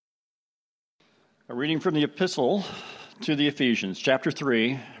A reading from the Epistle to the Ephesians, chapter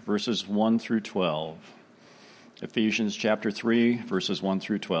 3, verses 1 through 12. Ephesians chapter 3, verses 1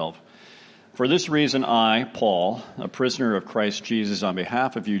 through 12. For this reason I, Paul, a prisoner of Christ Jesus on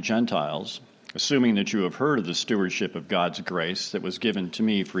behalf of you Gentiles, assuming that you have heard of the stewardship of God's grace that was given to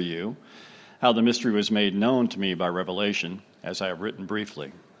me for you, how the mystery was made known to me by revelation, as I have written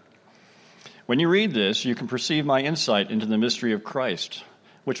briefly. When you read this, you can perceive my insight into the mystery of Christ,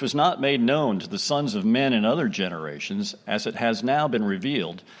 which was not made known to the sons of men in other generations, as it has now been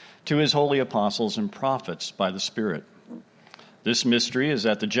revealed to his holy apostles and prophets by the Spirit. This mystery is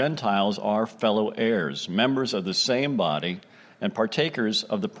that the Gentiles are fellow heirs, members of the same body, and partakers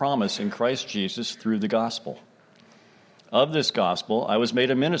of the promise in Christ Jesus through the gospel. Of this gospel I was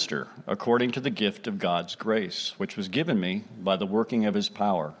made a minister, according to the gift of God's grace, which was given me by the working of his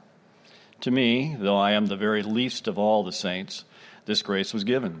power. To me, though I am the very least of all the saints, this grace was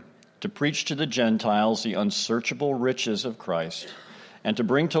given, to preach to the Gentiles the unsearchable riches of Christ, and to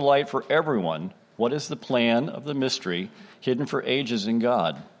bring to light for everyone what is the plan of the mystery hidden for ages in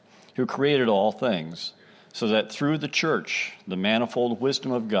God, who created all things, so that through the church the manifold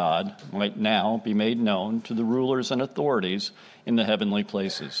wisdom of God might now be made known to the rulers and authorities in the heavenly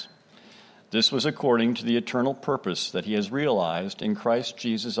places. This was according to the eternal purpose that he has realized in Christ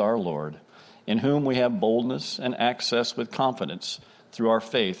Jesus our Lord, in whom we have boldness and access with confidence through our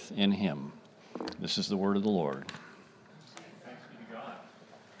faith in him. This is the word of the Lord. Thanks be to God.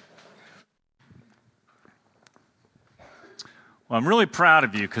 Well, I'm really proud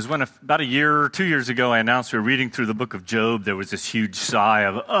of you because when about a year or 2 years ago I announced we were reading through the book of Job, there was this huge sigh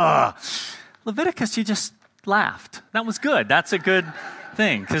of, Leviticus, you just laughed. That was good. That's a good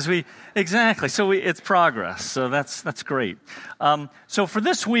thing because it's progress. So that's great. So for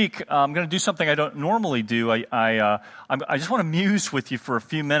this week, I'm going to do something I don't normally do. I just want to muse with you for a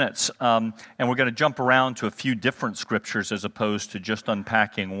few minutes, and we're going to jump around to a few different scriptures as opposed to just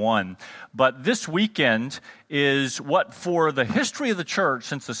unpacking one. But this weekend is what for the history of the church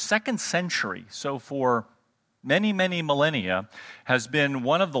since the 2nd century, so for many, many millennia, has been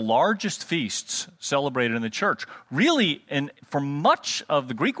one of the largest feasts celebrated in the church. Really, for much of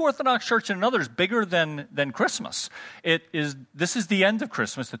the Greek Orthodox Church and others, bigger than Christmas. This is the end of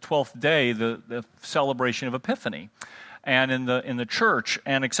Christmas, the 12th day, the celebration of Epiphany. And in the church,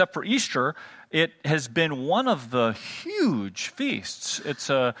 and except for Easter, it has been one of the huge feasts.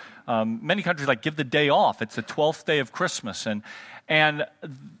 It's many countries give the day off. It's the 12th day of Christmas. And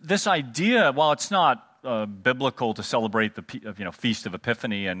this idea, while it's not biblical to celebrate the Feast of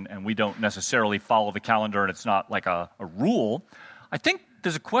Epiphany, and we don't necessarily follow the calendar, and it's not like a rule. I think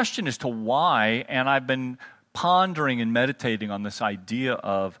there's a question as to why, and I've been pondering and meditating on this idea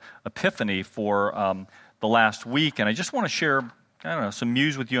of Epiphany for the last week, and I just want to share, some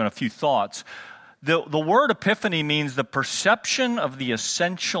muse with you on a few thoughts. The word epiphany means the perception of the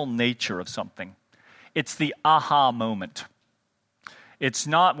essential nature of something. It's the aha moment. It's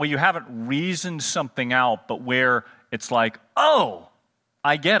not where you haven't reasoned something out, but where it's like, oh,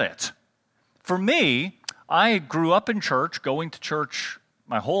 I get it. For me, I grew up in church, going to church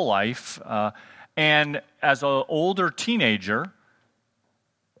my whole life, and as an older teenager,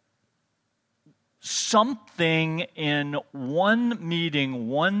 something in one meeting,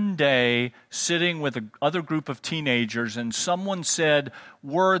 one day, sitting with another group of teenagers, and someone said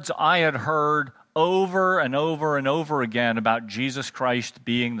words I had heard over and over and over again about Jesus Christ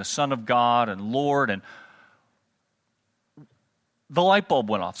being the Son of God and Lord, and the light bulb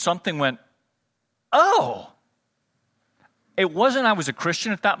went off. Something went, oh! It wasn't I was a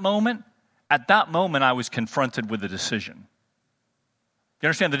Christian at that moment. At that moment, I was confronted with a decision. You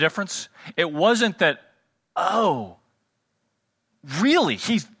understand the difference? It wasn't that, oh, really,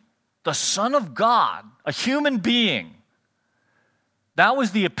 he's the Son of God, a human being. That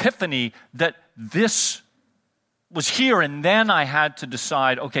was the epiphany that this was here, and then I had to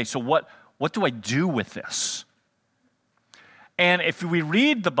decide, okay, so what do I do with this? And if we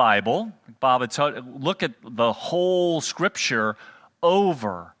read the Bible, Bob, look at the whole Scripture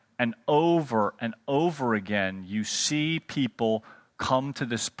over and over and over again, you see people come to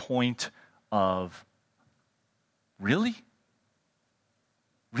this point of, really?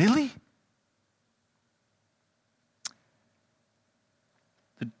 Really?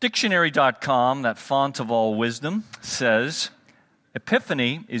 The dictionary.com, that font of all wisdom, says,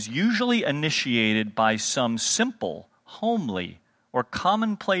 Epiphany is usually initiated by some simple, homely, or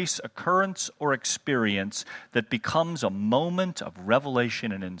commonplace occurrence or experience that becomes a moment of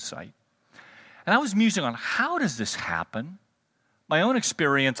revelation and insight. And I was musing on, how does this happen? My own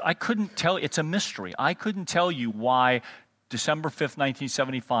experience, I couldn't tell, it's a mystery. I couldn't tell you why December 5th,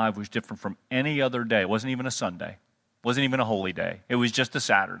 1975 was different from any other day. It wasn't even a Sunday. It wasn't even a holy day. It was just a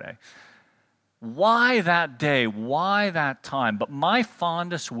Saturday. Why that day? Why that time? But my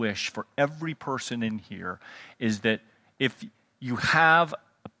fondest wish for every person in here is that if you have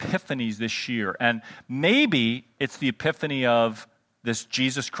epiphanies this year, and maybe it's the epiphany of this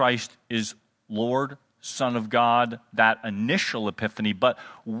Jesus Christ is Lord, Son of God, that initial epiphany, but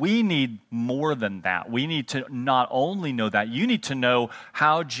we need more than that. We need to not only know that, you need to know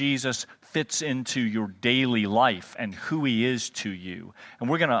how Jesus fits into your daily life and who he is to you. And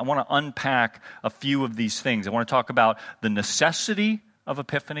I want to unpack a few of these things. I want to talk about the necessity of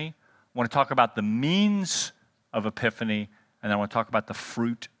epiphany. I want to talk about the means of epiphany, and then I want to talk about the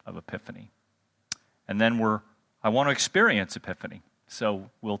fruit of epiphany. And then I want to experience epiphany.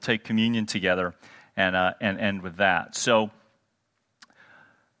 So we'll take communion together and end with that. So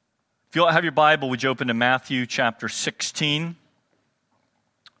if you have your Bible, would you open to Matthew chapter 16,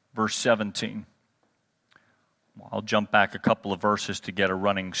 verse 17. I'll jump back a couple of verses to get a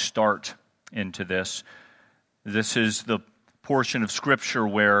running start into this. This is the portion of Scripture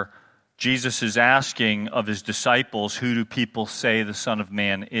where Jesus is asking of his disciples, who do people say the Son of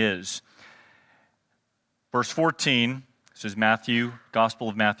Man is? Verse 14, this is Gospel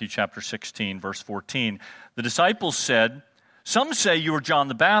of Matthew chapter 16, verse 14. The disciples said, "Some say you are John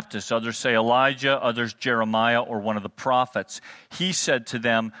the Baptist, others say Elijah, others Jeremiah or one of the prophets." He said to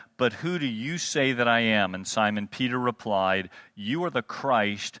them, "But who do you say that I am?" And Simon Peter replied, "You are the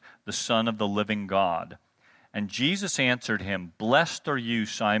Christ, the Son of the living God." And Jesus answered him, "Blessed are you,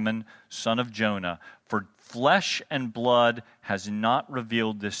 Simon, son of Jonah, for flesh and blood has not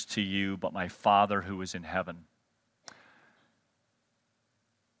revealed this to you, but my Father who is in heaven."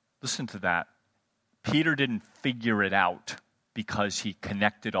 Listen to that. Peter didn't figure it out because he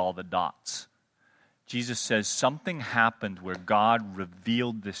connected all the dots. Jesus says something happened where God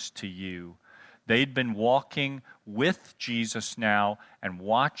revealed this to you. They'd been walking with Jesus now and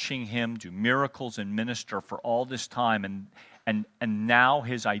watching him do miracles and minister for all this time, and now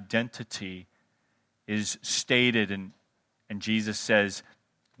his identity is stated, and Jesus says,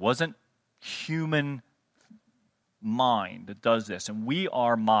 wasn't human mind that does this. And we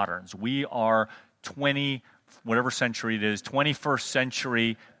are moderns. We are whatever century it is, 21st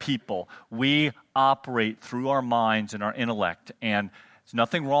century people. We operate through our minds and our intellect. And there's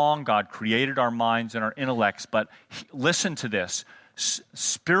nothing wrong. God created our minds and our intellects. But listen to this.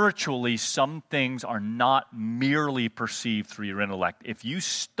 Spiritually, some things are not merely perceived through your intellect. If you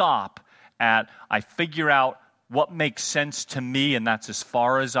stop at, I figure out what makes sense to me, and that's as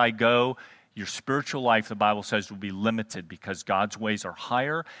far as I go, your spiritual life, the Bible says, will be limited because God's ways are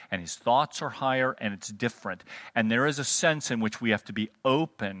higher and his thoughts are higher and it's different. And there is a sense in which we have to be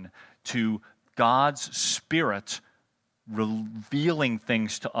open to God's Spirit revealing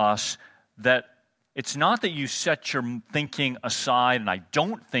things to us, that it's not that you set your thinking aside and I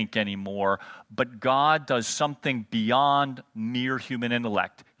don't think anymore, but God does something beyond mere human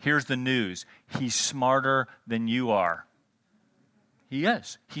intellect. Here's the news. He's smarter than you are. He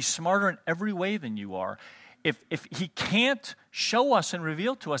is. He's smarter in every way than you are. If he can't show us and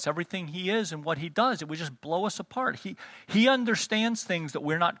reveal to us everything he is and what he does, it would just blow us apart. He understands things that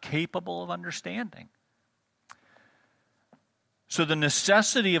we're not capable of understanding. So the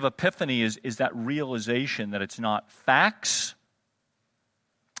necessity of epiphany is that realization that it's not facts,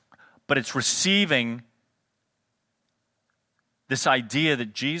 but it's receiving this idea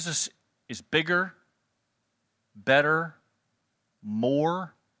that Jesus is bigger, better,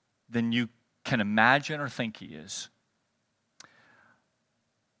 more than you can imagine or think he is.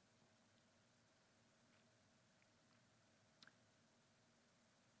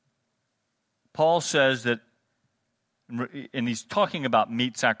 Paul says that, and he's talking about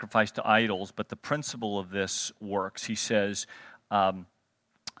meat sacrificed to idols, but the principle of this works. He says,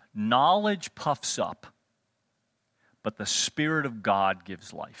 knowledge puffs up, but the Spirit of God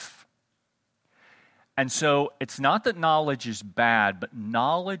gives life. And so it's not that knowledge is bad, but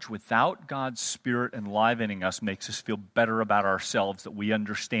knowledge without God's Spirit enlivening us makes us feel better about ourselves, that we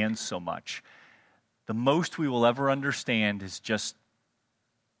understand so much. The most we will ever understand is just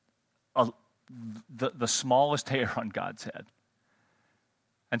the smallest hair on God's head.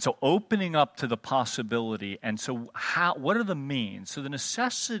 And so opening up to the possibility, and so what are the means? So the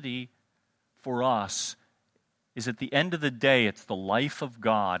necessity for us is at the end of the day, it's the life of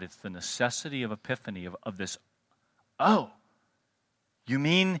God. It's the necessity of epiphany, of this, oh, you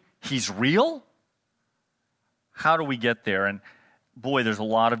mean he's real? How do we get there? And boy, there's a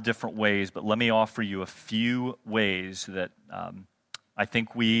lot of different ways, but let me offer you a few ways that I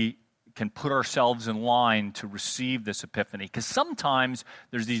think we can put ourselves in line to receive this epiphany. Because sometimes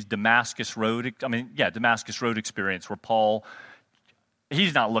there's these Damascus Road experience where Paul,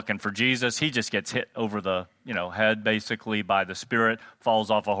 he's not looking for Jesus. He just gets hit over the head basically by the Spirit, falls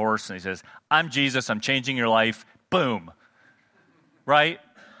off a horse, and he says, I'm Jesus, I'm changing your life. Boom. Right?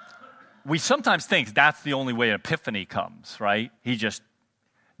 We sometimes think that's the only way an epiphany comes, right?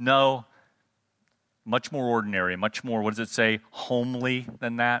 No, much more ordinary, much more, what does it say, homely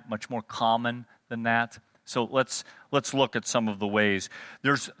than that, much more common than that. So let's look at some of the ways.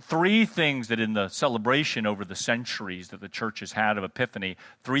 There's three things that in the celebration over the centuries that the church has had of Epiphany,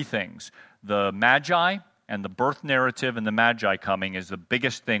 three things. The Magi and the birth narrative and the Magi coming is the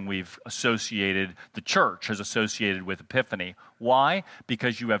biggest thing the church has associated with Epiphany. Why?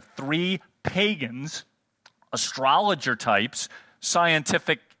 Because you have three pagans, astrologer types,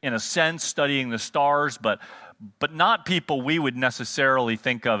 scientific in a sense, studying the stars, but not people we would necessarily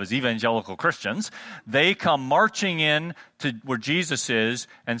think of as evangelical Christians. They come marching in to where Jesus is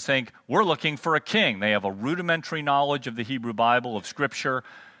and think, we're looking for a king. They have a rudimentary knowledge of the Hebrew Bible, of Scripture.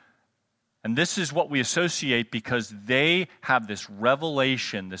 And this is what we associate because they have this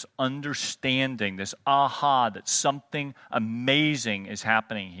revelation, this understanding, this aha that something amazing is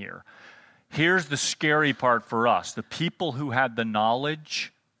happening here. Here's the scary part for us. The people who had the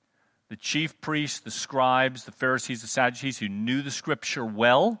knowledge, the chief priests, the scribes, the Pharisees, the Sadducees, who knew the Scripture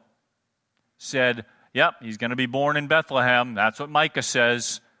well, said, yep, he's going to be born in Bethlehem. That's what Micah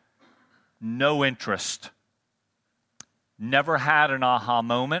says. No interest. Never had an aha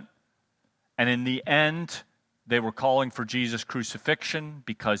moment. And in the end, they were calling for Jesus' crucifixion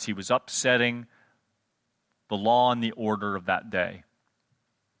because he was upsetting the law and the order of that day.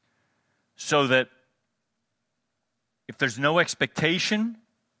 So that if there's no expectation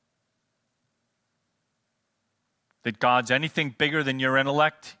that God's anything bigger than your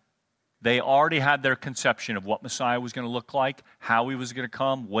intellect, they already had their conception of what Messiah was going to look like, how he was going to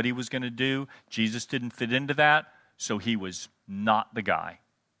come, what he was going to do. Jesus didn't fit into that, so he was not the guy.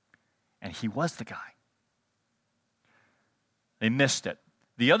 And he was the guy. They missed it.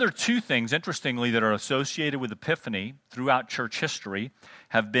 The other two things, interestingly, that are associated with Epiphany throughout church history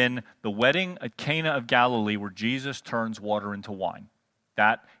have been the wedding at Cana of Galilee where Jesus turns water into wine.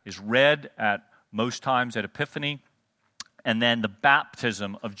 That is read at most times at Epiphany. And then the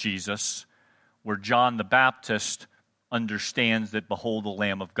baptism of Jesus, where John the Baptist understands that, behold, the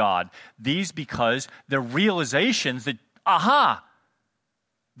Lamb of God. These because they're realizations that,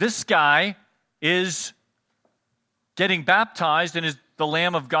 this guy is getting baptized and is the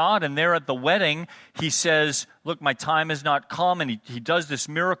Lamb of God, and there at the wedding, he says, look, my time has not come, and he does this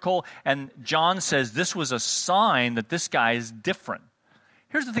miracle, and John says this was a sign that this guy is different.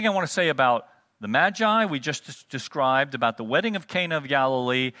 Here's the thing I want to say about the Magi we just described, about the wedding of Cana of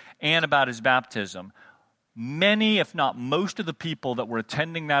Galilee, and about his baptism. Many, if not most of the people that were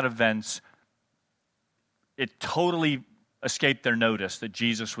attending that event, it totally escaped their notice that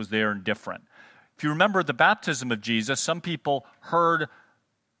Jesus was there and different. If you remember the baptism of Jesus, some people heard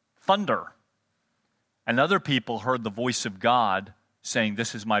thunder, and other people heard the voice of God saying,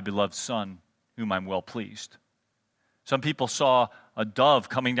 this is my beloved Son, whom I'm well pleased. Some people saw a dove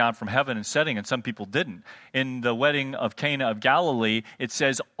coming down from heaven and setting, and some people didn't. In the wedding of Cana of Galilee, it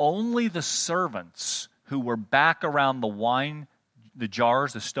says only the servants who were back around the wine, the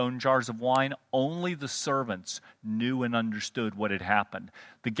jars, the stone jars of wine, only the servants knew and understood what had happened.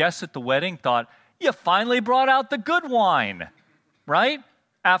 The guests at the wedding thought, you finally brought out the good wine, right?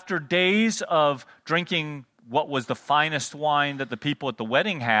 After days of drinking what was the finest wine that the people at the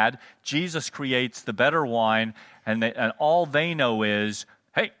wedding had, Jesus creates the better wine, and all they know is,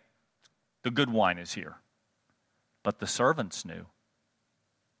 hey, the good wine is here. But the servants knew.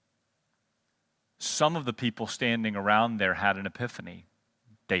 Some of the people standing around there had an epiphany.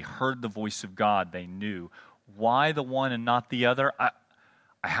 They heard the voice of God. They knew. Why the one and not the other?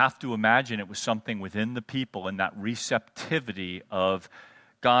 I have to imagine it was something within the people and that receptivity of,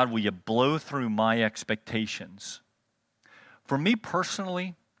 God, will you blow through my expectations? For me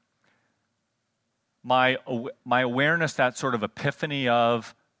personally, my awareness, that sort of epiphany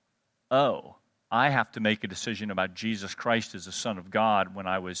of, I have to make a decision about Jesus Christ as the Son of God when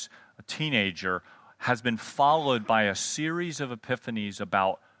I was a teenager, has been followed by a series of epiphanies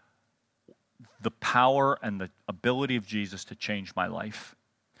about the power and the ability of Jesus to change my life.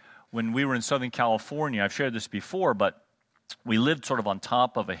 When we were in Southern California, I've shared this before, but we lived sort of on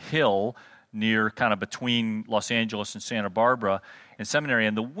top of a hill near kind of between Los Angeles and Santa Barbara in seminary,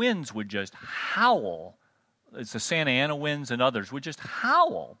 and the winds would just howl. It's the Santa Ana winds and others would just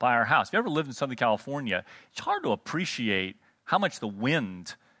howl by our house. If you ever lived in Southern California, it's hard to appreciate how much the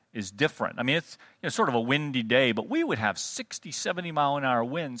wind is different. I mean, it's sort of a windy day, but we would have 60, 70 mile an hour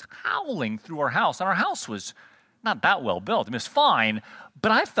winds howling through our house. And our house was not that well built. I mean, it's fine,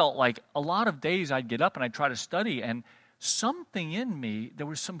 but I felt like a lot of days I'd get up and I'd try to study, and something in me, there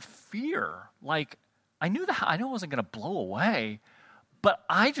was some fear. Like, I knew it wasn't going to blow away, but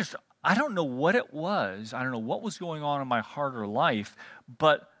I don't know what it was. I don't know what was going on in my heart or life,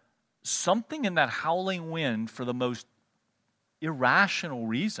 but something in that howling wind, for the most irrational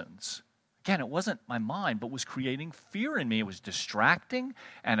reasons, again, it wasn't my mind, but was creating fear in me. It was distracting,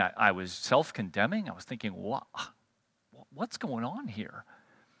 and I was self-condemning. I was thinking, what's going on here?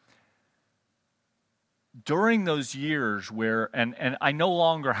 During those years where, and I no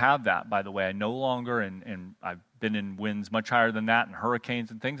longer have that, by the way. I no longer, and I've been in winds much higher than that and hurricanes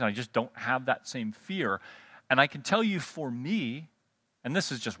and things, and I just don't have that same fear. And I can tell you, for me, and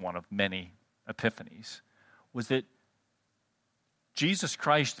this is just one of many epiphanies, was that Jesus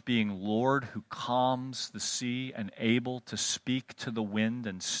Christ being Lord who calms the sea and able to speak to the wind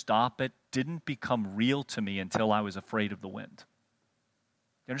and stop it didn't become real to me until I was afraid of the wind.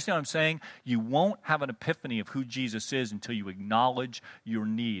 You understand what I'm saying? You won't have an epiphany of who Jesus is until you acknowledge your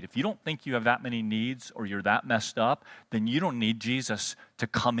need. If you don't think you have that many needs or you're that messed up, then you don't need Jesus to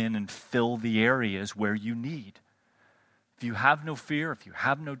come in and fill the areas where you need. If you have no fear, if you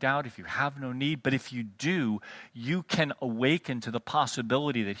have no doubt, if you have no need, but if you do, you can awaken to the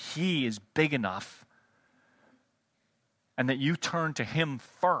possibility that He is big enough and that you turn to Him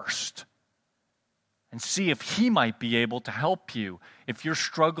first and see if He might be able to help you. If you're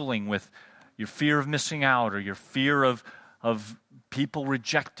struggling with your fear of missing out, or your fear of people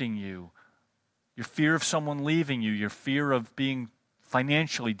rejecting you, your fear of someone leaving you, your fear of being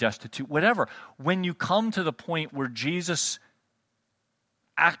financially destitute, whatever, when you come to the point where Jesus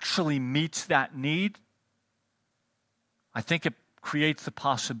actually meets that need, I think it creates the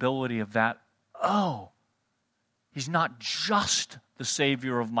possibility of that, He's not just the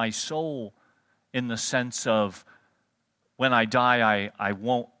Savior of my soul, in the sense of when I die, I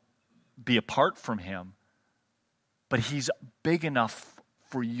won't be apart from Him. But He's big enough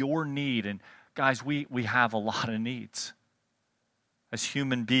for your need. And guys, we have a lot of needs. As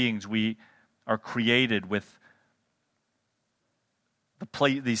human beings, we are created with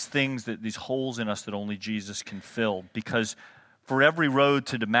these things, these holes in us that only Jesus can fill. Because for every road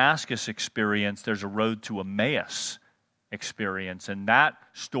to Damascus experience, there's a road to Emmaus experience. And that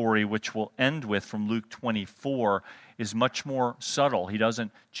story, which we'll end with from Luke 24, is much more subtle.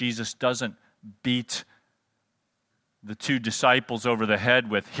 Jesus doesn't beat the two disciples over the head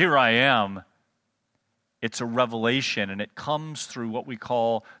with, "Here I am." It's a revelation, and it comes through what we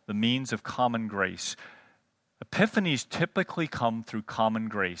call the means of common grace. Epiphanies typically come through common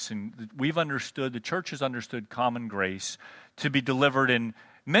grace, and the church has understood common grace to be delivered in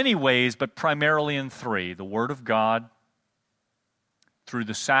many ways, but primarily in three: the Word of God, through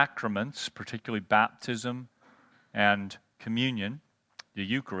the sacraments, particularly baptism and communion, the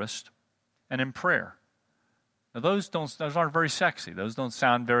Eucharist, and in prayer. Now, those aren't very sexy. Those don't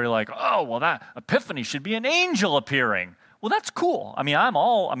sound very like, that epiphany should be an angel appearing. Well, that's cool. I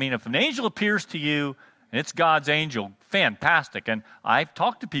mean, if an angel appears to you and it's God's angel, fantastic. And I've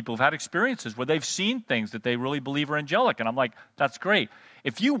talked to people who've had experiences where they've seen things that they really believe are angelic, and I'm like, that's great.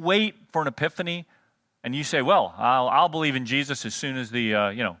 If you wait for an epiphany and you say, well, I'll believe in Jesus as soon as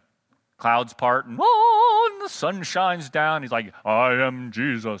the clouds part and the sun shines down. He's like, I am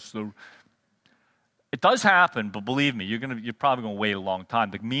Jesus. It does happen, but believe me, you're probably going to wait a long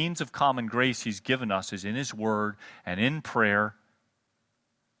time. The means of common grace He's given us is in His Word and in prayer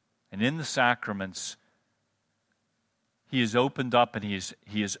and in the sacraments. He has opened up, and He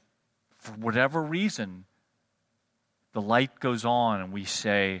is, for whatever reason, the light goes on and we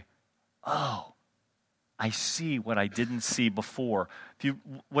say, I see what I didn't see before.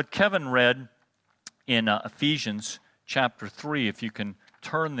 What Kevin read in Ephesians chapter 3, if you can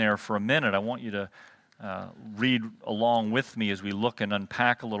turn there for a minute, I want you to read along with me as we look and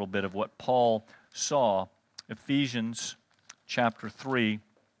unpack a little bit of what Paul saw. Ephesians chapter 3.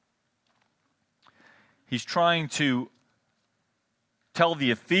 He's trying to tell the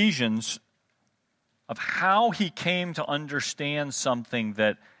Ephesians of how he came to understand something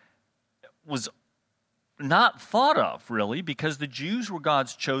that was not thought of, really, because the Jews were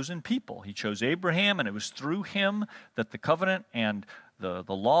God's chosen people. He chose Abraham, and it was through him that the covenant and the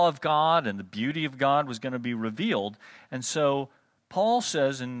law of God and the beauty of God was going to be revealed. And so Paul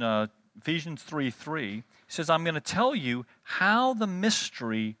says in Ephesians 3:3, he says, I'm going to tell you how the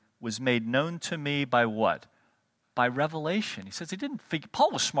mystery was made known to me by what? By revelation. He says he didn't figure, Paul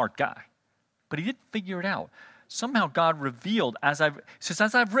was a smart guy, but he didn't figure it out. somehow God revealed, as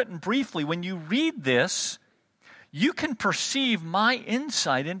I've written briefly, when you read this, you can perceive my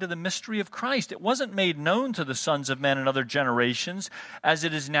insight into the mystery of Christ. It wasn't made known to the sons of men in other generations, as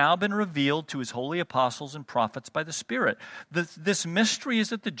it has now been revealed to his holy apostles and prophets by the Spirit. This mystery is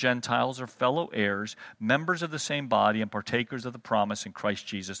that the Gentiles are fellow heirs, members of the same body, and partakers of the promise in Christ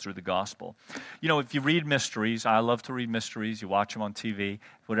Jesus through the gospel. You know, if you read mysteries, I love to read mysteries, you watch them on TV,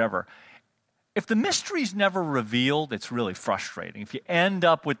 whatever. If the mystery's never revealed, it's really frustrating. If you end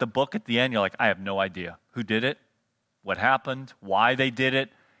up with the book at the end, you're like, I have no idea who did it, what happened, why they did it.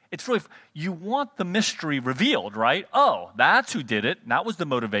 It's really, you want the mystery revealed, right? Oh, that's who did it. That was the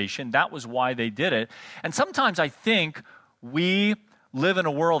motivation. That was why they did it. And sometimes I think we live in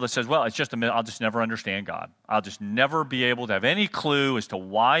a world that says, well, it's just I'll just never understand God. I'll just never be able to have any clue as to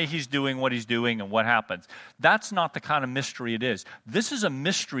why he's doing what he's doing and what happens. That's not the kind of mystery it is. This is a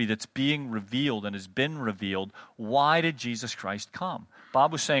mystery that's being revealed and has been revealed. Why did Jesus Christ come?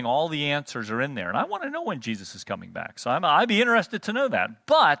 Bob was saying all the answers are in there, and I want to know when Jesus is coming back. So I'd be interested to know that.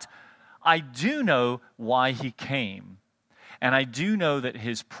 But I do know why he came. And I do know that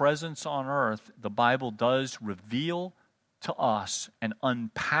his presence on earth, the Bible does reveal to us and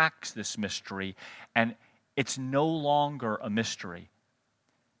unpacks this mystery, and it's no longer a mystery.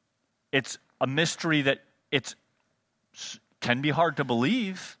 It's a mystery that can be hard to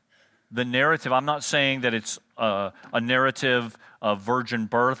believe. The narrative, I'm not saying that it's a narrative of virgin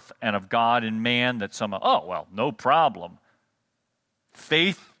birth and of God and man that no problem.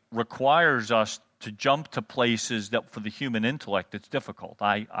 Faith requires us to jump to places that for the human intellect it's difficult.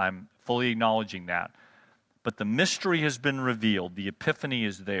 I'm fully acknowledging that. But the mystery has been revealed. The epiphany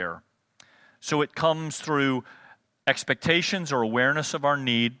is there. So it comes through expectations or awareness of our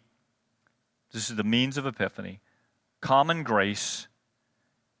need. This is the means of epiphany. Common grace.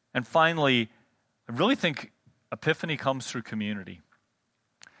 And finally, I really think epiphany comes through community.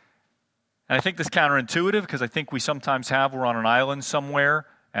 And I think this is counterintuitive because I think we sometimes we're on an island somewhere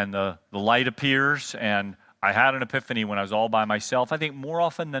and the light appears and I had an epiphany when I was all by myself. I think more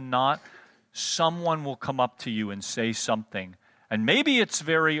often than not, someone will come up to you and say something. And maybe it's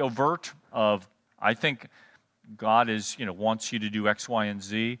very overt of, I think God wants you to do X, Y, and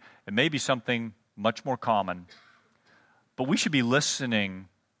Z. It may be something much more common. But we should be listening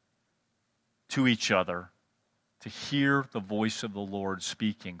to each other to hear the voice of the Lord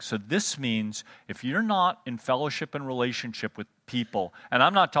speaking. So this means if you're not in fellowship and relationship with people, and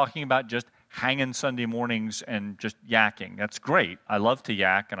I'm not talking about just hanging Sunday mornings and just yakking. That's great. I love to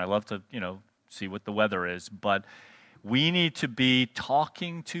yak and I love to, see what the weather is. But we need to be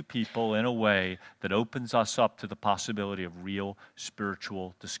talking to people in a way that opens us up to the possibility of real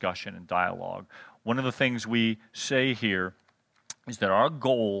spiritual discussion and dialogue. One of the things we say here is that our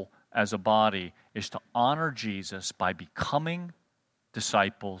goal as a body is to honor Jesus by becoming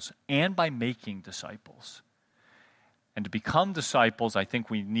disciples and by making disciples. And to become disciples, I think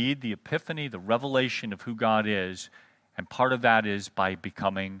we need the epiphany, the revelation of who God is, and part of that is by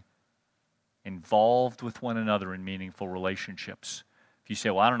becoming involved with one another in meaningful relationships. If you say,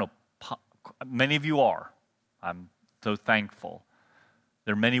 well, I don't know, many of you are. I'm so thankful.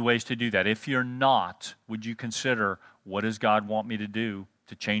 There are many ways to do that. If you're not, would you consider, what does God want me to do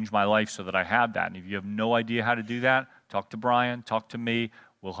to change my life so that I have that? And if you have no idea how to do that, talk to Brian, talk to me,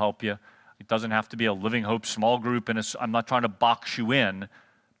 we'll help you. It doesn't have to be a Living Hope small group, and I'm not trying to box you in,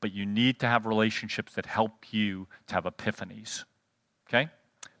 but you need to have relationships that help you to have epiphanies. Okay?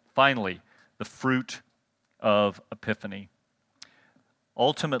 Finally, the fruit of epiphany.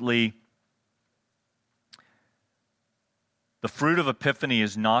 Ultimately, the fruit of epiphany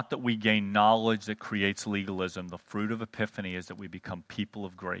is not that we gain knowledge that creates legalism. The fruit of epiphany is that we become people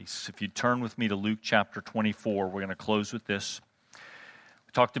of grace. If you turn with me to Luke chapter 24, we're going to close with this.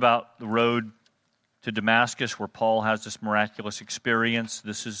 We talked about the road to Damascus where Paul has this miraculous experience.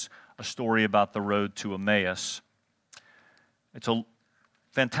 This is a story about the road to Emmaus. It's a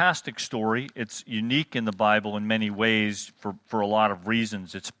fantastic story. It's unique in the Bible in many ways for a lot of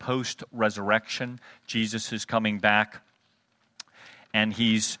reasons. It's post-resurrection. Jesus is coming back, and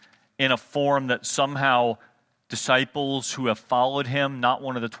he's in a form that somehow disciples who have followed him, not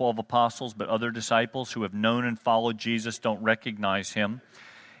one of the 12 apostles, but other disciples who have known and followed Jesus don't recognize him.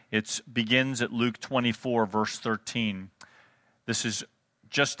 It begins at Luke 24, verse 13. This is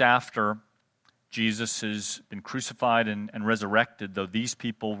just after Jesus has been crucified and resurrected, though these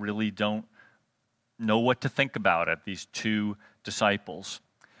people really don't know what to think about it, these two disciples.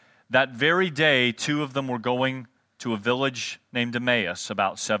 That very day, two of them were going to a village named Emmaus,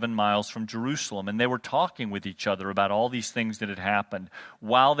 about 7 miles from Jerusalem. And they were talking with each other about all these things that had happened.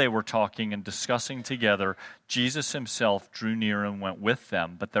 While they were talking and discussing together, Jesus himself drew near and went with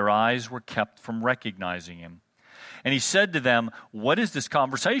them, but their eyes were kept from recognizing him. And he said to them, "What is this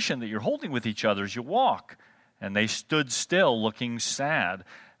conversation that you're holding with each other as you walk?" And they stood still, looking sad.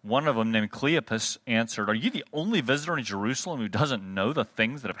 One of them, named Cleopas, answered, "Are you the only visitor in Jerusalem who doesn't know the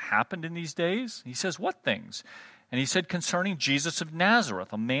things that have happened in these days?" He says, "What things?" And he said, "Concerning Jesus of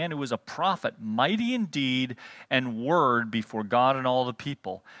Nazareth, a man who was a prophet, mighty in deed and word before God and all the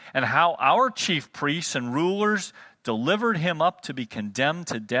people, and how our chief priests and rulers delivered him up to be condemned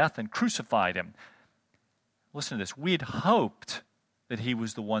to death and crucified him." Listen to this. We had hoped that he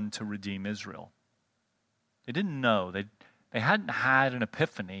was the one to redeem Israel. They didn't know. They hadn't had an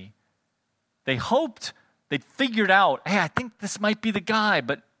epiphany. They hoped, they'd figured out, hey, I think this might be the guy,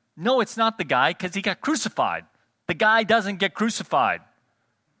 but no, it's not the guy because he got crucified. The guy doesn't get crucified.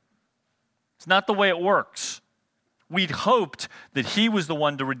 It's not the way it works. We'd hoped that he was the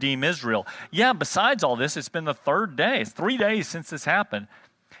one to redeem Israel. Yeah, besides all this, it's been the third day. It's 3 days since this happened.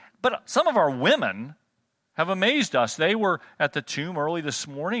 But some of our women have amazed us. They were at the tomb early this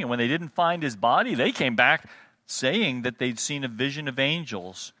morning, and when they didn't find his body, they came back saying that they'd seen a vision of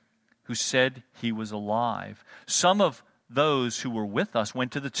angels who said he was alive. Some of those who were with us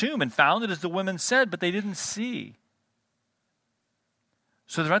went to the tomb and found it as the women said, but they didn't see.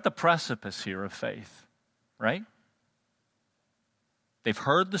 So they're at the precipice here of faith, right? They've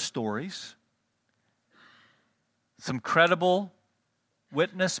heard the stories. Some credible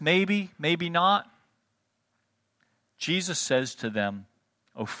witness, maybe not. Jesus says to them,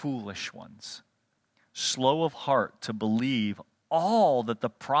 "O foolish ones, slow of heart to believe all that the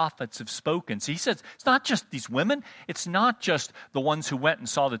prophets have spoken." See, he says, it's not just these women. It's not just the ones who went and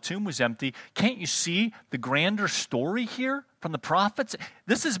saw the tomb was empty. Can't you see the grander story here from the prophets?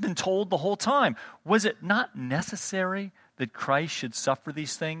 This has been told the whole time. Was it not necessary that Christ should suffer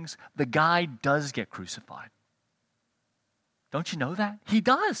these things? The guy does get crucified. Don't you know that? He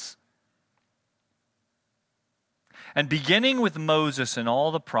does. And beginning with Moses and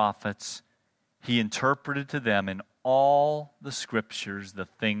all the prophets, he interpreted to them in all the scriptures the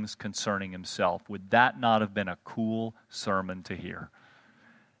things concerning himself. Would that not have been a cool sermon to hear?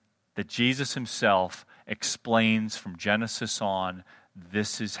 That Jesus himself explains from Genesis on,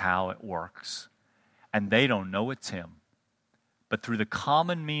 this is how it works. And they don't know it's him. But through the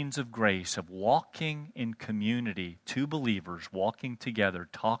common means of grace of walking in community, two believers walking together,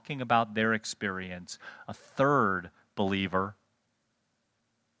 talking about their experience, a third believer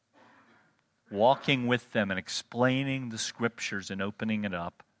walking with them and explaining the scriptures and opening it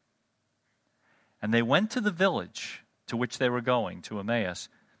up. And they went to the village to which they were going, to Emmaus.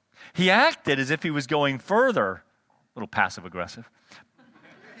 He acted as if he was going further, a little passive-aggressive.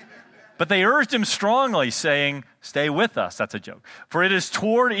 But they urged him strongly, saying, "Stay with us." That's a joke. "For it is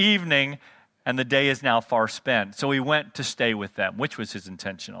toward evening, and the day is now far spent." So he went to stay with them, which was his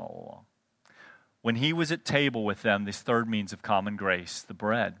intention all along. When he was at table with them, this third means of common grace, the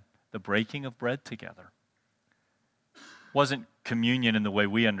bread, the breaking of bread together. Wasn't communion in the way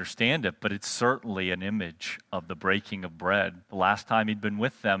we understand it, but it's certainly an image of the breaking of bread. The last time he'd been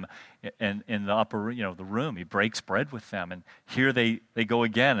with them in the upper, the room, he breaks bread with them. And here they go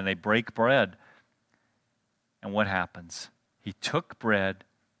again and they break bread. And what happens? He took bread,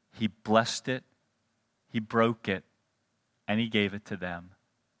 he blessed it, he broke it, and he gave it to them.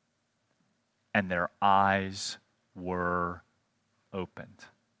 And their eyes were opened.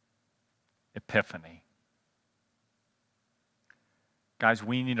 Epiphany. Guys,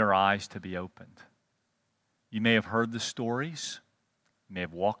 we need our eyes to be opened. You may have heard the stories. You may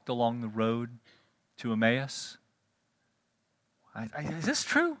have walked along the road to Emmaus. Is this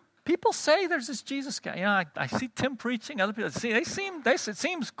true? People say there's this Jesus guy. I see Tim preaching. Other people it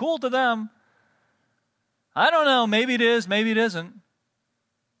seems cool to them. I don't know. Maybe it is. Maybe it isn't.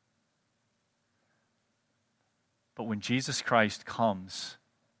 But when Jesus Christ comes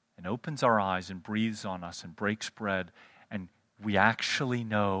and opens our eyes and breathes on us and breaks bread, and we actually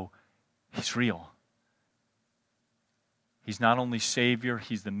know he's real. He's not only Savior,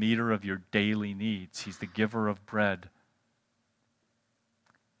 he's the meter of your daily needs. He's the giver of bread.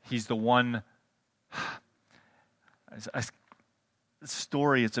 He's the one. The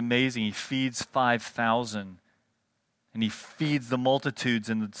story, it's amazing. He feeds 5,000. And he feeds the multitudes,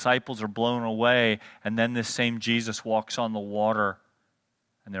 and the disciples are blown away. And then this same Jesus walks on the water.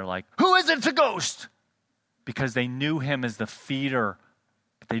 And they're like, "Who is it? It's a ghost!" Because they knew him as the feeder,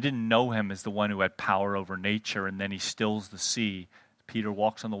 but they didn't know him as the one who had power over nature. And then he stills the sea. Peter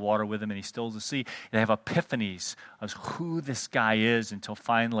walks on the water with him and he stills the sea. They have epiphanies of who this guy is until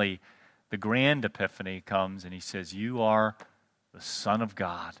finally the grand epiphany comes and he says, "You are the Son of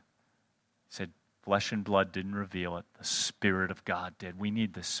God." He said, "Flesh and blood didn't reveal it. The Spirit of God did." We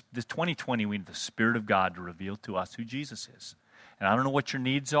need this 2020, we need the Spirit of God to reveal to us who Jesus is. And I don't know what your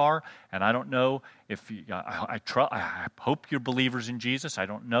needs are, and I don't know if you, I hope you're believers in Jesus. I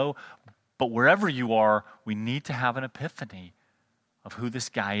don't know. But wherever you are, we need to have an epiphany of who this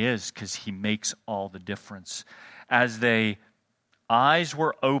guy is because he makes all the difference. As they eyes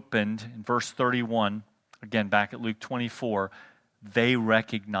were opened, in verse 31, again back at Luke 24, they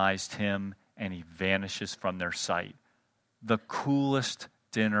recognized him and he vanishes from their sight. The coolest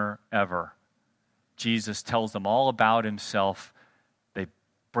dinner ever. Jesus tells them all about himself. They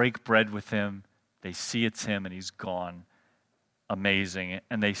break bread with him. They see it's him and he's gone. Amazing.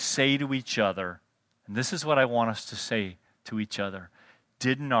 And they say to each other, and this is what I want us to say to each other,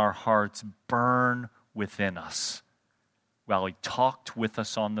 "Didn't our hearts burn within us while he talked with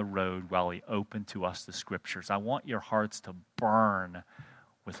us on the road, while he opened to us the scriptures?" I want your hearts to burn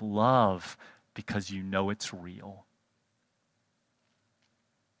with love because you know it's real.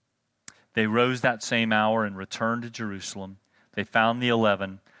 They rose that same hour and returned to Jerusalem. They found the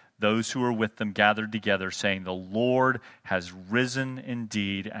 11, those who were with them gathered together, saying, "The Lord has risen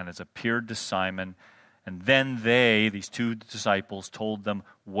indeed and has appeared to Simon." And then they, these two disciples, told them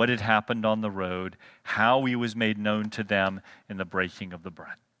what had happened on the road, how he was made known to them in the breaking of the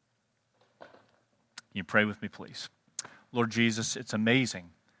bread. Can you pray with me, please? Lord Jesus, it's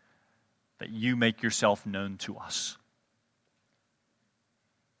amazing that you make yourself known to us.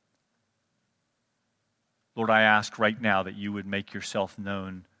 Lord, I ask right now that you would make yourself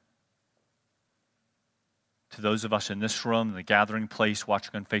known to those of us in this room, in the gathering place,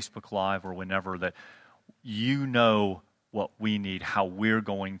 watching on Facebook Live or whenever, that you know what we need, how we're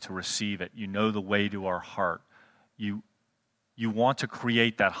going to receive it. You know the way to our heart. You want to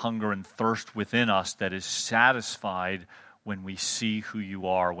create that hunger and thirst within us that is satisfied when we see who you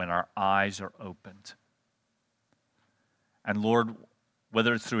are, when our eyes are opened. And Lord,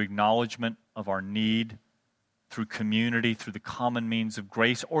 whether it's through acknowledgement of our need, through community, through the common means of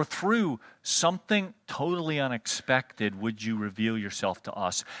grace, or through something totally unexpected, would you reveal yourself to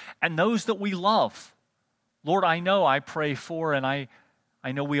us? And those that we love. Lord, I know I pray for, and I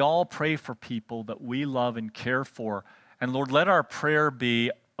know we all pray for people that we love and care for. And Lord, let our prayer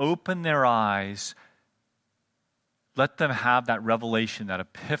be, open their eyes. Let them have that revelation, that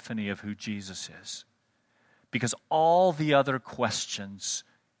epiphany of who Jesus is. Because all the other questions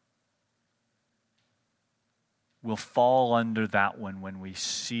will fall under that one when we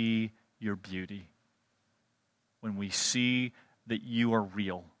see your beauty, when we see that you are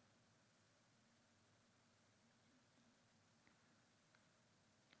real.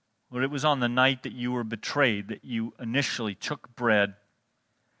 Lord, it was on the night that you were betrayed that you initially took bread,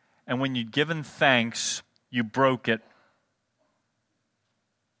 and when you'd given thanks, you broke it,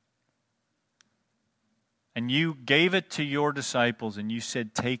 and you gave it to your disciples, and you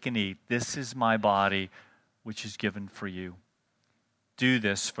said, "Take and eat. This is my body, which is given for you. Do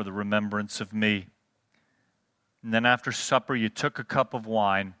this for the remembrance of me." And then after supper, you took a cup of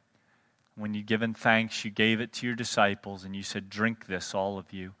wine. When you'd given thanks, you gave it to your disciples, and you said, "Drink this, all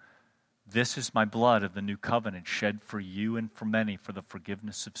of you. This is my blood of the new covenant, shed for you and for many for the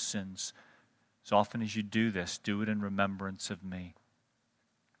forgiveness of sins. As often as you do this, do it in remembrance of me."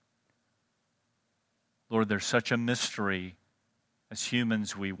 Lord, there's such a mystery. As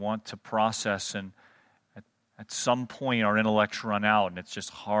humans, we want to process, and at some point our intellects run out, and it's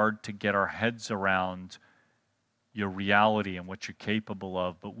just hard to get our heads around your reality and what you're capable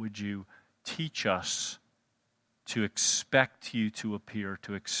of. But would you teach us to expect you to appear,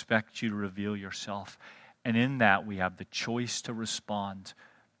 to expect you to reveal yourself? And in that, we have the choice to respond.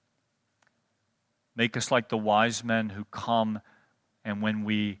 Make us like the wise men who come, and when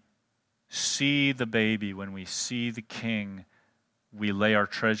we see the baby, when we see the king, we lay our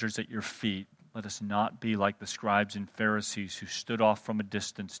treasures at your feet. Let us not be like the scribes and Pharisees who stood off from a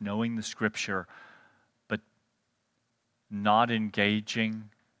distance, knowing the scripture, but not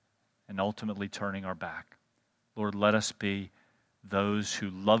engaging and ultimately turning our back. Lord, let us be those who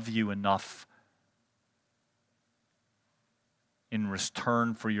love you enough in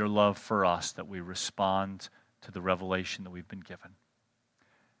return for your love for us that we respond to the revelation that we've been given.